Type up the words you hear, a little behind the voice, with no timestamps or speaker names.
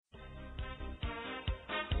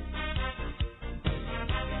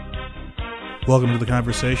Welcome to the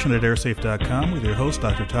conversation at airsafe.com with your host,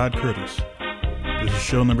 Dr. Todd Curtis. This is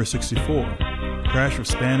show number 64, Crash of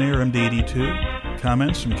Spanair MD82,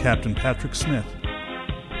 comments from Captain Patrick Smith.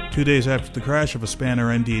 2 days after the crash of a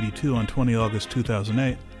Spanair MD82 on 20 August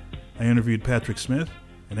 2008, I interviewed Patrick Smith,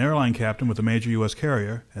 an airline captain with a major U.S.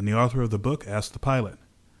 carrier and the author of the book Ask the Pilot.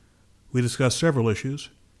 We discussed several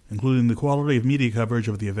issues, including the quality of media coverage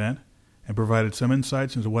of the event, and provided some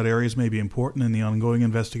insights into what areas may be important in the ongoing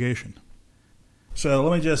investigation. So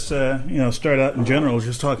let me just, start out in general,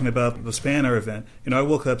 just talking about the Spanair event. I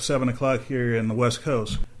woke up 7 o'clock here in the West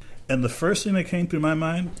Coast, and the first thing that came through my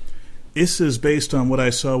mind, this is based on what I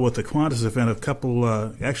saw with the Qantas event a couple,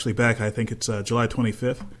 back, I think it's July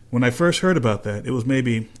 25th. When I first heard about that, it was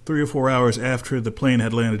maybe 3 or 4 hours after the plane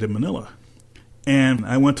had landed in Manila. And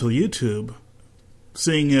I went to YouTube,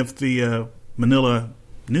 seeing if the Manila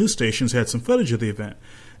news stations had some footage of the event.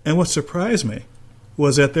 And what surprised me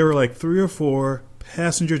was that there were like 3 or 4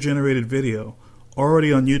 passenger-generated video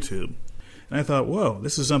already on YouTube. And I thought, whoa,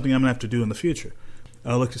 this is something I'm going to have to do in the future.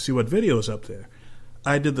 I'll look to see what video is up there.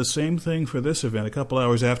 I did the same thing for this event a couple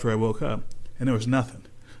hours after I woke up, and there was nothing.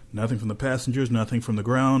 Nothing from the passengers, nothing from the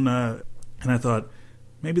ground. And I thought,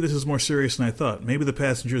 maybe this is more serious than I thought. Maybe the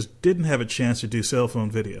passengers didn't have a chance to do cell phone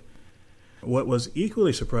video. What was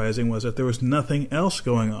equally surprising was that there was nothing else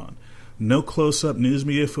going on. No close-up news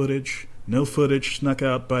media footage, no footage snuck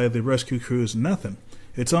out by the rescue crews, nothing.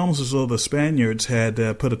 It's almost as though the Spaniards had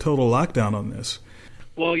put a total lockdown on this.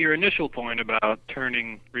 Well, your initial point about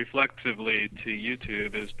turning reflexively to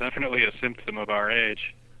YouTube is definitely a symptom of our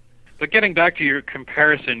age. But getting back to your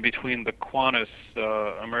comparison between the Qantas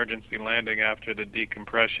emergency landing after the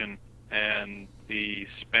decompression and the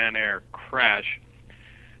Spanair crash,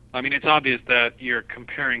 I mean, it's obvious that you're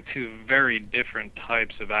comparing two very different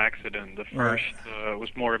types of accident. The first was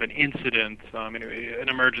more of an incident, an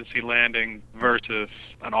emergency landing versus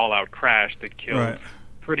an all-out crash that killed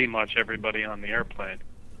pretty much everybody on the airplane.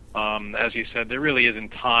 As you said, there really isn't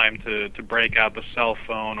time to break out the cell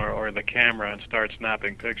phone or the camera and start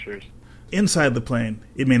snapping pictures. Inside the plane,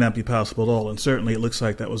 it may not be possible at all, and certainly it looks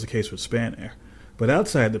like that was the case with Spanair. But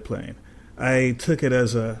outside the plane, I took it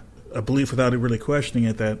as a belief without really questioning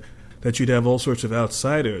it that you'd have all sorts of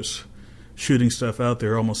outsiders shooting stuff out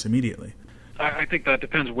there almost immediately. I think that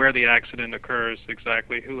depends where the accident occurs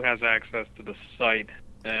exactly, who has access to the site.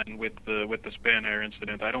 And with the Spanair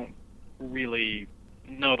incident, I don't really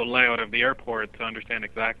know the layout of the airport to understand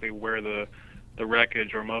exactly where the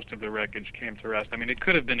wreckage or most of the wreckage came to rest. I mean, it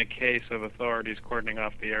could have been a case of authorities cordoning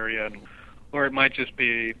off the area, or it might just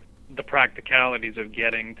be the practicalities of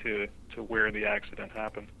getting to where the accident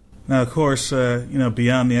happened. Now, of course,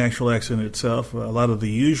 beyond the actual accident itself, a lot of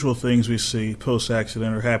the usual things we see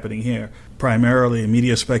post-accident are happening here. Primarily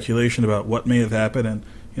media speculation about what may have happened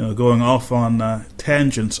and, going off on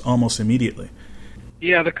tangents almost immediately.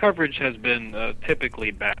 Yeah, the coverage has been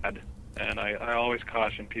typically bad, and I always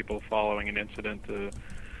caution people following an incident to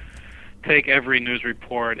take every news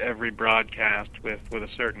report, every broadcast with a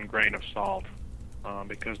certain grain of salt.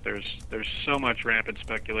 Because there's so much rampant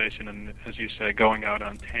speculation and, as you say, going out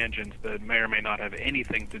on tangents that may or may not have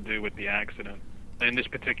anything to do with the accident. In this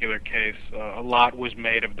particular case, a lot was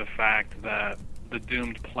made of the fact that the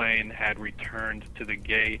doomed plane had returned to the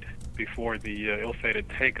gate before the ill-fated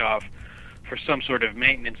takeoff for some sort of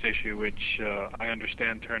maintenance issue, which I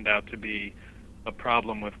understand turned out to be a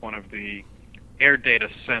problem with one of the air data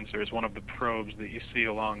sensors, one of the probes that you see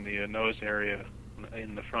along the nose area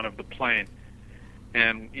in the front of the plane.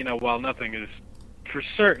 And, while nothing is for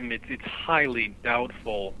certain, it's highly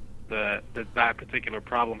doubtful that particular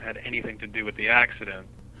problem had anything to do with the accident.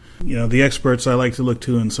 The experts I like to look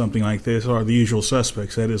to in something like this are the usual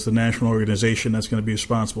suspects. That is the national organization that's going to be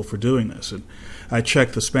responsible for doing this. And I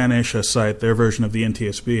checked the Spanish site, their version of the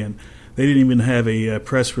NTSB, and they didn't even have a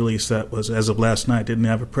press release that was, as of last night, didn't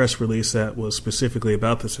have a press release that was specifically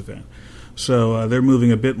about this event. So they're moving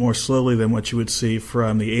a bit more slowly than what you would see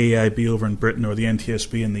from the AIB over in Britain or the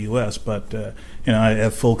NTSB in the U.S., but I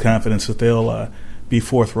have full confidence that they'll be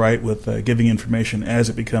forthright with giving information as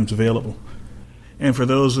it becomes available. And for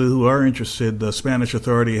those who are interested, the Spanish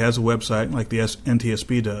Authority has a website like the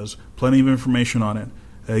NTSB does, plenty of information on it.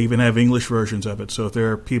 They even have English versions of it, so if there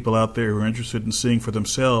are people out there who are interested in seeing for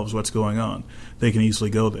themselves what's going on, they can easily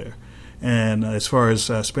go there. And as far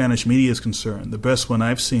as Spanish media is concerned, the best one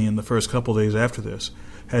I've seen the first couple days after this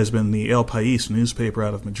has been the El País newspaper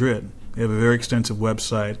out of Madrid. They have a very extensive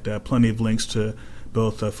website, plenty of links to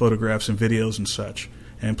both photographs and videos and such,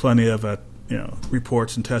 and plenty of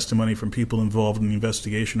reports and testimony from people involved in the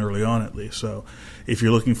investigation early on, at least. So if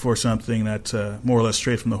you're looking for something that's more or less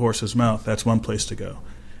straight from the horse's mouth, that's one place to go.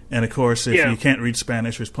 And, of course, if you can't read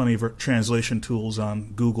Spanish, there's plenty of translation tools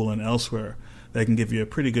on Google and elsewhere that can give you a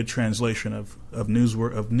pretty good translation of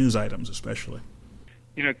news items, especially.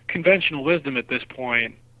 Conventional wisdom at this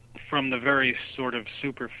point, from the very sort of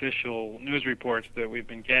superficial news reports that we've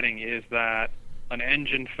been getting, is that an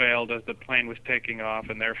engine failed as the plane was taking off,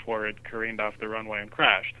 and therefore it careened off the runway and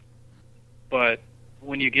crashed. But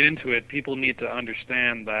when you get into it, people need to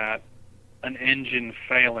understand that an engine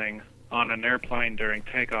failing on an airplane during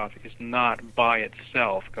takeoff is not by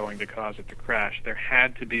itself going to cause it to crash. There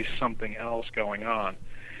had to be something else going on,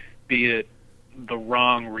 be it the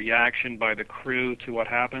wrong reaction by the crew to what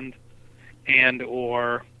happened, and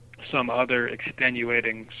or some other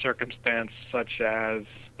extenuating circumstance, such as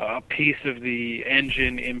a piece of the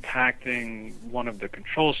engine impacting one of the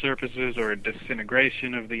control surfaces, or a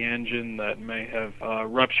disintegration of the engine that may have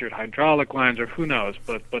ruptured hydraulic lines, or who knows,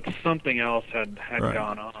 but something else had right.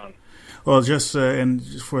 gone on. Well, just and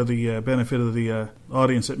for the benefit of the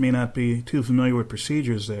audience that may not be too familiar with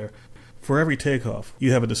procedures there, for every takeoff,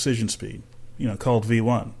 you have a decision speed, called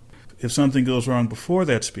V1. If something goes wrong before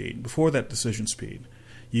that decision speed,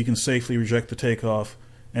 you can safely reject the takeoff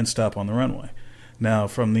and stop on the runway. Now,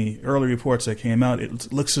 from the early reports that came out,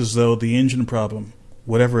 it looks as though the engine problem,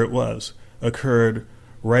 whatever it was, occurred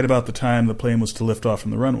right about the time the plane was to lift off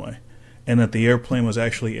from the runway, and that the airplane was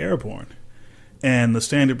actually airborne. And the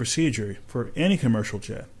standard procedure for any commercial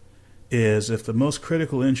jet is, if the most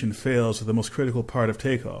critical engine fails at the most critical part of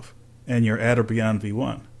takeoff, and you're at or beyond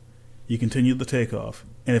V1, you continue the takeoff,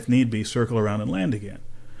 and if need be, circle around and land again.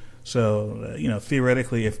 So,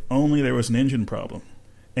 theoretically, if only there was an engine problem,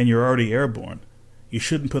 and you're already airborne, you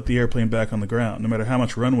shouldn't put the airplane back on the ground, no matter how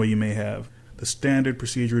much runway you may have. The standard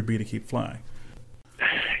procedure would be to keep flying.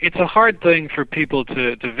 It's a hard thing for people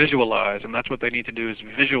to visualize, and that's what they need to do, is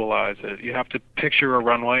visualize it. You have to picture a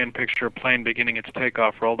runway and picture a plane beginning its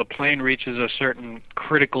takeoff roll. The plane reaches a certain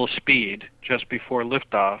critical speed just before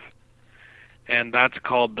liftoff, and that's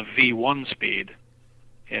called the V1 speed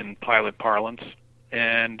in pilot parlance.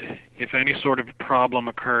 And if any sort of problem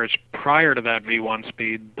occurs prior to that V1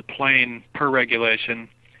 speed, the plane, per regulation,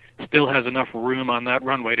 still has enough room on that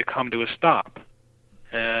runway to come to a stop.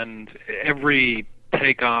 And every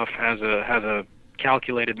takeoff has a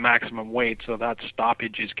calculated maximum weight, so that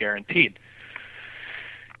stoppage is guaranteed.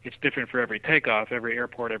 It's different for every takeoff, every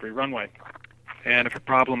airport, every runway. And if a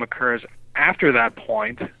problem occurs after that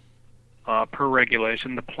point, per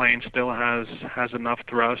regulation, the plane still has enough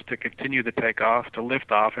thrust to continue the takeoff, to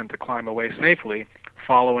lift off, and to climb away safely,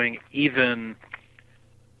 following even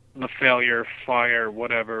the failure, fire,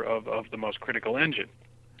 whatever, of the most critical engine.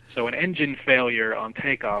 So an engine failure on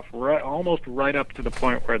takeoff, almost right up to the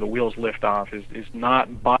point where the wheels lift off, is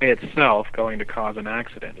not by itself going to cause an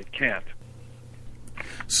accident. It can't.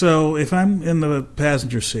 So if I'm in the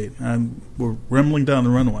passenger seat, we're rumbling down the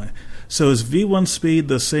runway, so is V1 speed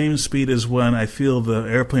the same speed as when I feel the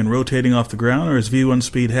airplane rotating off the ground, or is V1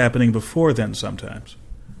 speed happening before then sometimes?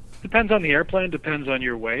 Depends on the airplane, depends on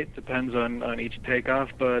your weight, depends on each takeoff,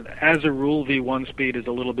 but as a rule, V1 speed is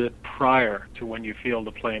a little bit prior to when you feel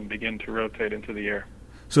the plane begin to rotate into the air.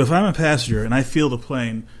 So if I'm a passenger and I feel the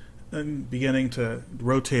plane beginning to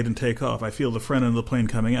rotate and take off, I feel the front end of the plane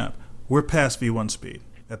coming up, we're past V1 speed.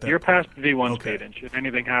 You're past V1 speed, and should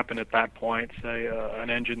anything happen at that point, say an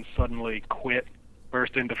engine suddenly quit,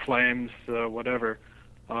 burst into flames, whatever,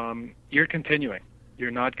 you're continuing.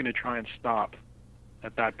 You're not going to try and stop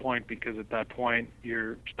at that point, because at that point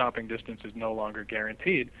your stopping distance is no longer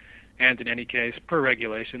guaranteed. And in any case, per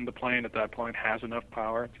regulation, the plane at that point has enough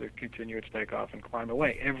power to continue its takeoff and climb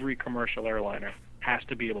away. Every commercial airliner has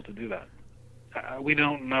to be able to do that. We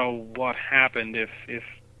don't know what happened if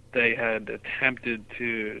they had attempted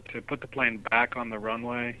to put the plane back on the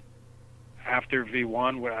runway after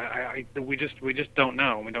V1. We just don't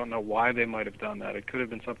know. We don't know why they might have done that. It could have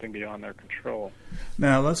been something beyond their control.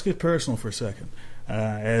 Now, let's get personal for a second.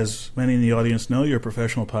 As many in the audience know, you're a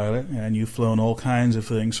professional pilot, and you've flown all kinds of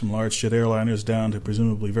things, from large jet airliners down to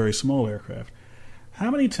presumably very small aircraft.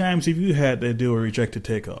 How many times have you had to do a rejected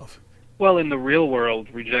takeoff? Well, in the real world,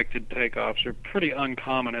 rejected takeoffs are pretty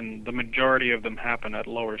uncommon, and the majority of them happen at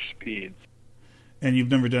lower speeds. And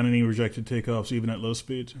you've never done any rejected takeoffs, even at low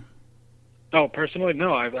speeds? Oh, personally,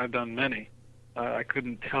 no. I've done many. I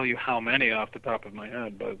couldn't tell you how many off the top of my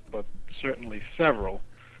head, but certainly several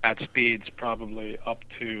at speeds probably up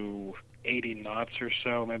to 80 knots or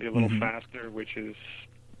so, maybe a little faster, which is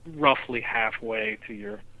roughly halfway to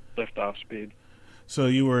your liftoff speed. So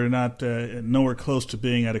you were not nowhere close to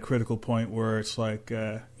being at a critical point where it's like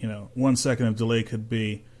 1 second of delay could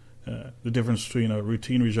be the difference between a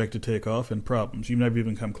routine rejected takeoff and problems. You've never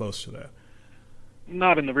even come close to that.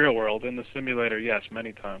 Not in the real world. In the simulator, yes,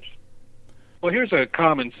 many times. Well, here's a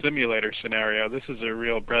common simulator scenario. This is a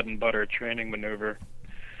real bread and butter training maneuver.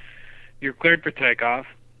 You're cleared for takeoff,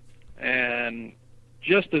 and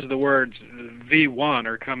just as the words V1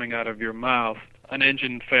 are coming out of your mouth, an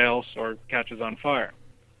engine fails or catches on fire.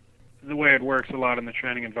 The way it works a lot in the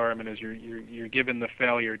training environment is you're given the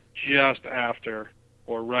failure just after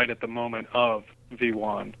or right at the moment of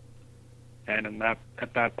V1, and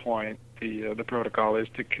at that point the protocol is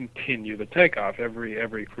to continue the takeoff.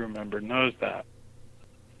 Every crew member knows that,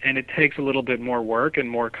 and it takes a little bit more work and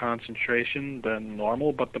more concentration than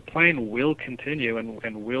normal, but the plane will continue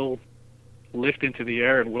and will lift into the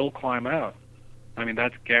air and will climb out. I mean,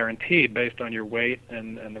 that's guaranteed based on your weight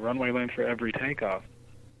and the runway length for every takeoff.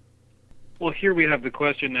 Well, here we have the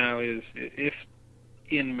question now is, if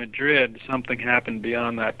in Madrid something happened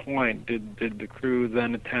beyond that point, did the crew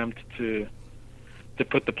then attempt to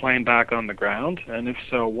put the plane back on the ground? And if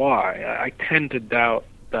so, why? I tend to doubt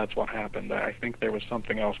that's what happened. I think there was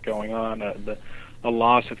something else going on, a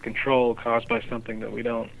loss of control caused by something that we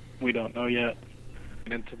don't know yet.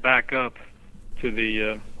 And to back up to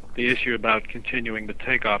the issue about continuing the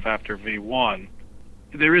takeoff after V1,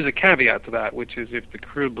 there is a caveat to that, which is if the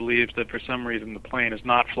crew believes that for some reason the plane is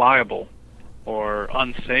not flyable or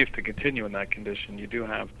unsafe to continue in that condition, you do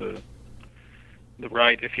have the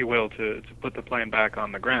right, if you will, to put the plane back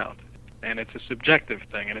on the ground. And it's a subjective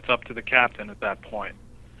thing, and it's up to the captain at that point.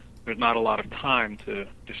 There's not a lot of time to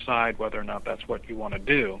decide whether or not that's what you want to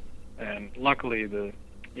do. And luckily,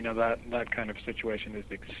 that kind of situation is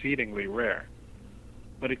exceedingly rare.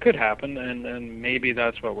 But it could happen, and maybe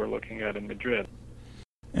that's what we're looking at in Madrid.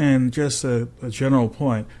 And just a general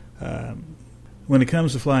point, when it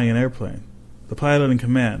comes to flying an airplane, the pilot in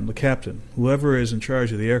command, the captain, whoever is in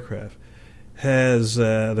charge of the aircraft, has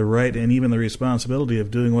the right and even the responsibility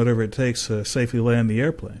of doing whatever it takes to safely land the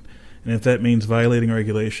airplane. And if that means violating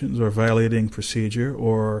regulations or violating procedure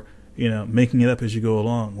or making it up as you go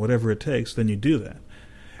along, whatever it takes, then you do that.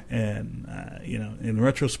 And in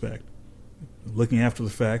retrospect, looking after the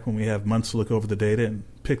fact, when we have months to look over the data and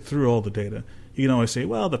pick through all the data, you can always say,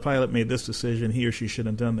 well, the pilot made this decision, he or she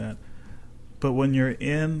shouldn't have done that. But when you're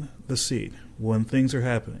in the seat, when things are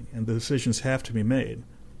happening and the decisions have to be made,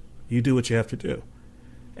 you do what you have to do.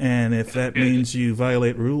 And if that means you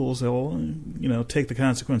violate rules, well, take the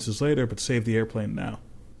consequences later, but save the airplane now.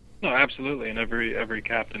 No, absolutely, and every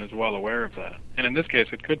captain is well aware of that. And in this case,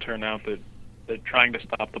 it could turn out that trying to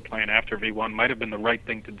stop the plane after V1 might have been the right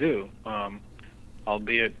thing to do,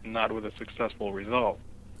 albeit not with a successful result.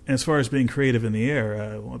 And as far as being creative in the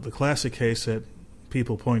air, the classic case that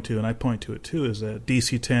people point to, and I point to it too, is that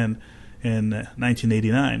DC-10 in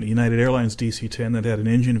 1989, the United Airlines DC-10 that had an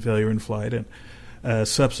engine failure in flight and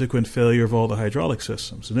subsequent failure of all the hydraulic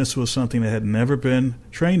systems. And this was something that had never been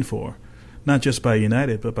trained for, not just by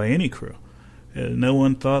United, but by any crew. No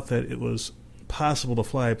one thought that it was possible to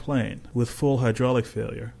fly a plane with full hydraulic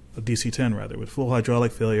failure, a DC-10 rather, with full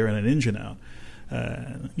hydraulic failure and an engine out.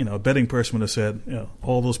 A betting person would have said,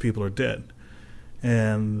 all those people are dead.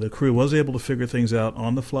 And the crew was able to figure things out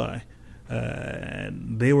on the fly.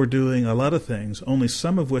 And they were doing a lot of things, only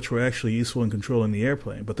some of which were actually useful in controlling the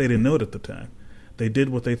airplane, but they didn't know it at the time. They did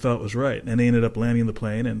what they thought was right, and they ended up landing the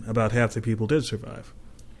plane, and about half the people did survive.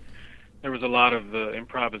 There was a lot of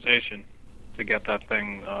improvisation to get that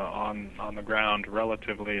thing on the ground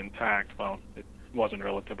relatively intact. Well, it wasn't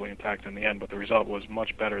relatively intact in the end, but the result was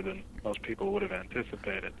much better than most people would have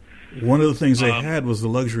anticipated. One of the things they had was the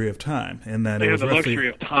luxury of time, and that they it was had the luxury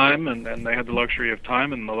of time, and they had the luxury of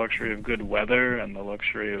time, and the luxury of good weather, and the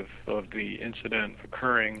luxury of the incident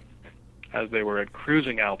occurring as they were at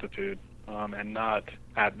cruising altitude, and not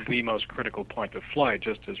at the most critical point of flight,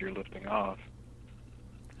 just as you're lifting off.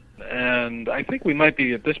 And I think we might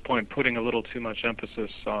be at this point putting a little too much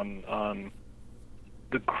emphasis on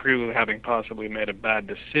the crew having possibly made a bad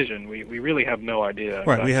decision. We really have no idea.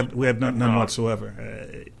 Right, we have none whatsoever.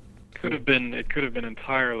 It could have been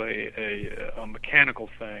entirely a mechanical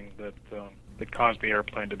thing that caused the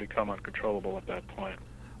airplane to become uncontrollable at that point.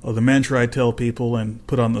 Well, the mantra I tell people and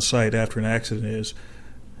put on the site after an accident is,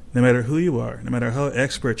 no matter who you are, no matter how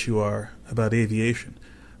expert you are about aviation,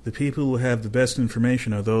 the people who have the best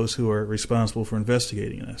information are those who are responsible for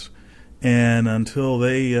investigating this. And until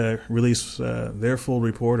they release their full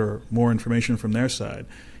report or more information from their side,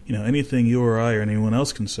 anything you or I or anyone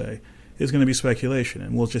else can say is going to be speculation,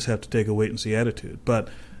 and we'll just have to take a wait-and-see attitude. But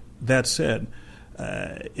that said,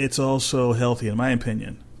 it's also healthy, in my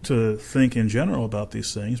opinion, to think in general about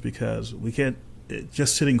these things, because we can't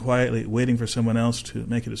just sitting quietly waiting for someone else to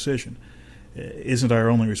make a decision isn't our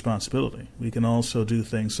only responsibility. We can also do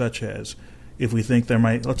things such as If we think there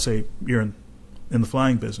might, let's say you're in the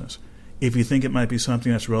flying business, if you think it might be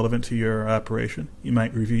something that's relevant to your operation, you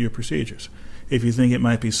might review your procedures. If you think it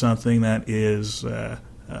might be something that is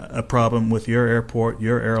a problem with your airport,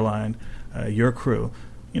 your airline, your crew,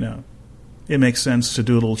 it makes sense to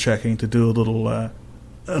do a little checking, to do a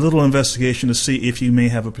little investigation to see if you may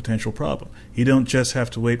have a potential problem. You don't just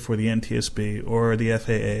have to wait for the NTSB or the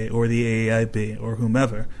FAA or the AAIB or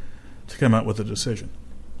whomever to come out with a decision.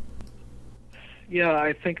 Yeah,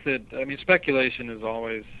 I think that, speculation is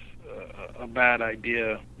always a bad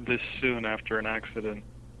idea this soon after an accident.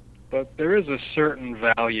 But there is a certain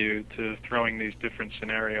value to throwing these different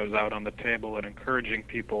scenarios out on the table and encouraging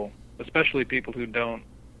people, especially people who don't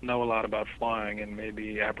know a lot about flying and may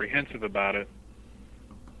be apprehensive about it,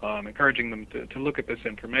 encouraging them to look at this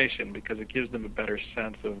information because it gives them a better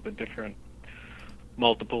sense of the different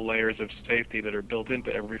multiple layers of safety that are built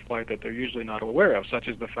into every flight that they're usually not aware of, such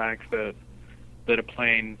as the fact that a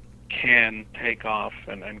plane can take off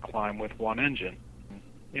and climb with one engine.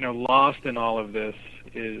 Lost in all of this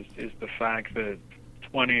is the fact that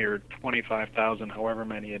 20 or 25,000, however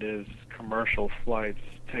many it is, commercial flights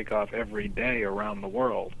take off every day around the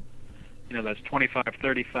world. That's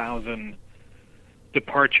 30,000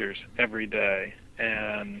 departures every day,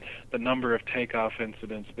 and the number of takeoff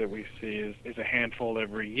incidents that we see is a handful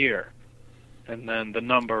every year. And then the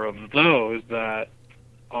number of those that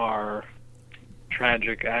are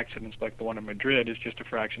tragic accidents like the one in Madrid is just a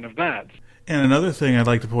fraction of that. And another thing I'd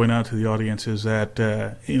like to point out to the audience is that,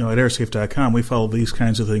 at airsafe.com, we follow these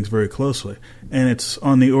kinds of things very closely. And it's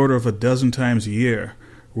on the order of a dozen times a year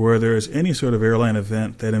where there is any sort of airline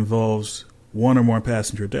event that involves one or more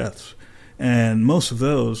passenger deaths. And most of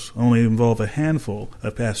those only involve a handful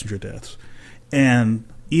of passenger deaths. And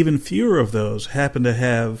even fewer of those happen to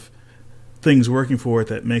have things working for it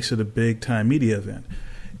that makes it a big-time media event.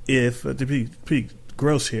 If, to be pretty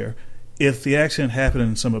gross here, if the accident happened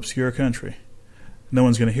in some obscure country, no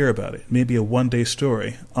one's going to hear about it. Maybe a one-day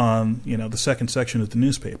story on, the second section of the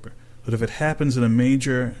newspaper. But if it happens in a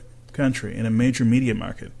major country, in a major media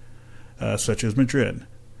market, such as Madrid,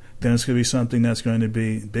 then it's going to be something that's going to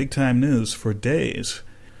be big-time news for days.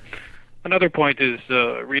 Another point is,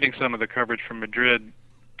 reading some of the coverage from Madrid,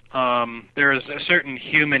 there is a certain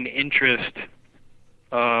human interest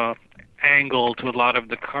angle to a lot of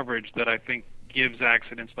the coverage that I think gives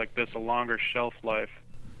accidents like this a longer shelf life.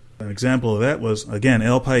 An example of that was, again,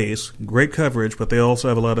 El País, great coverage, but they also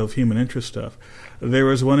have a lot of human interest stuff. There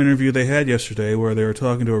was one interview they had yesterday where they were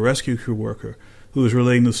talking to a rescue crew worker who was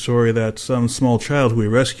relating the story that some small child who he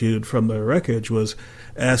rescued from the wreckage was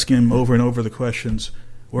asking him over and over the questions,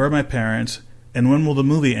 where are my parents, and when will the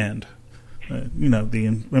movie end?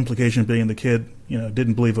 The implication being the kid,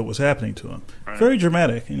 didn't believe what was happening to him. Right. Very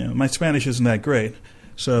dramatic. My Spanish isn't that great.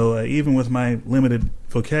 So even with my limited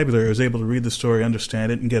vocabulary, I was able to read the story,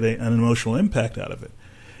 understand it, and get an emotional impact out of it.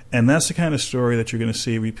 And that's the kind of story that you're going to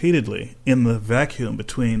see repeatedly in the vacuum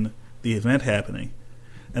between the event happening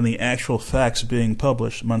and the actual facts being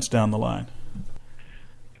published months down the line.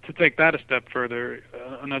 To take that a step further,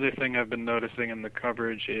 another thing I've been noticing in the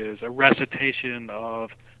coverage is a recitation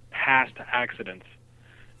of past accidents.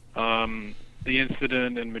 The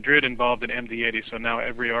incident in Madrid involved an MD80, so now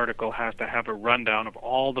every article has to have a rundown of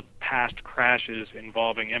all the past crashes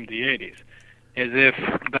involving MD80s, as if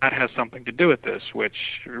that has something to do with this, which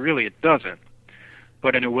really it doesn't.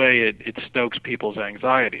 But in a way, it stokes people's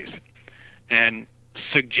anxieties and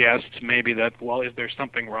suggests maybe that, well, is there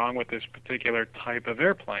something wrong with this particular type of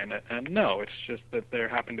airplane? And no, it's just that there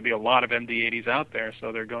happen to be a lot of MD80s out there,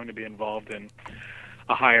 so they're going to be involved in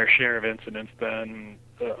a higher share of incidents than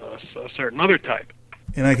a certain other type.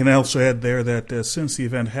 And I can also add there that since the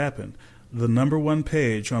event happened, the number one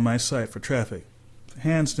page on my site for traffic,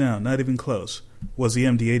 hands down, not even close, was the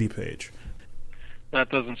MD80 page. That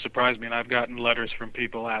doesn't surprise me, and I've gotten letters from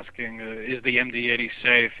people asking, is the MD80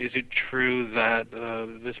 safe? Is it true that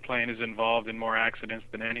this plane is involved in more accidents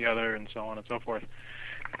than any other, and so on and so forth.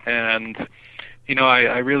 And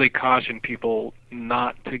I really caution people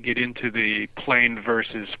not to get into the plane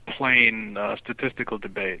versus plane statistical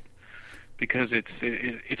debate, because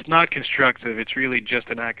it's not constructive. It's really just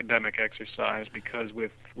an academic exercise, because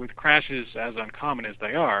with crashes as uncommon as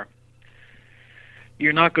they are,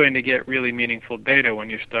 you're not going to get really meaningful data when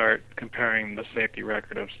you start comparing the safety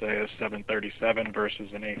record of, say, a 737 versus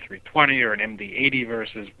an A320 or an MD80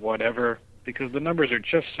 versus whatever, because the numbers are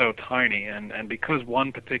just so tiny, and because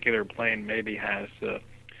one particular plane maybe has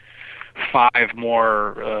 5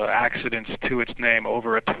 more accidents to its name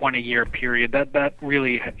over a 20-year period, that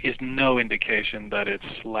really is no indication that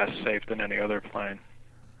it's less safe than any other plane.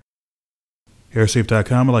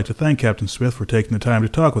 Airsafe.com would like to thank Captain Smith for taking the time to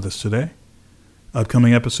talk with us today.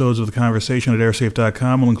 Upcoming episodes of the conversation at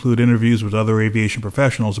Airsafe.com will include interviews with other aviation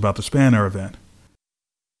professionals about the Spanair event.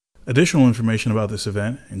 Additional information about this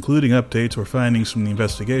event, including updates or findings from the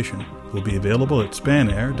investigation, will be available at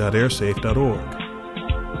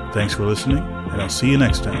spanair.airsafe.org. Thanks for listening, and I'll see you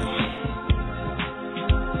next time.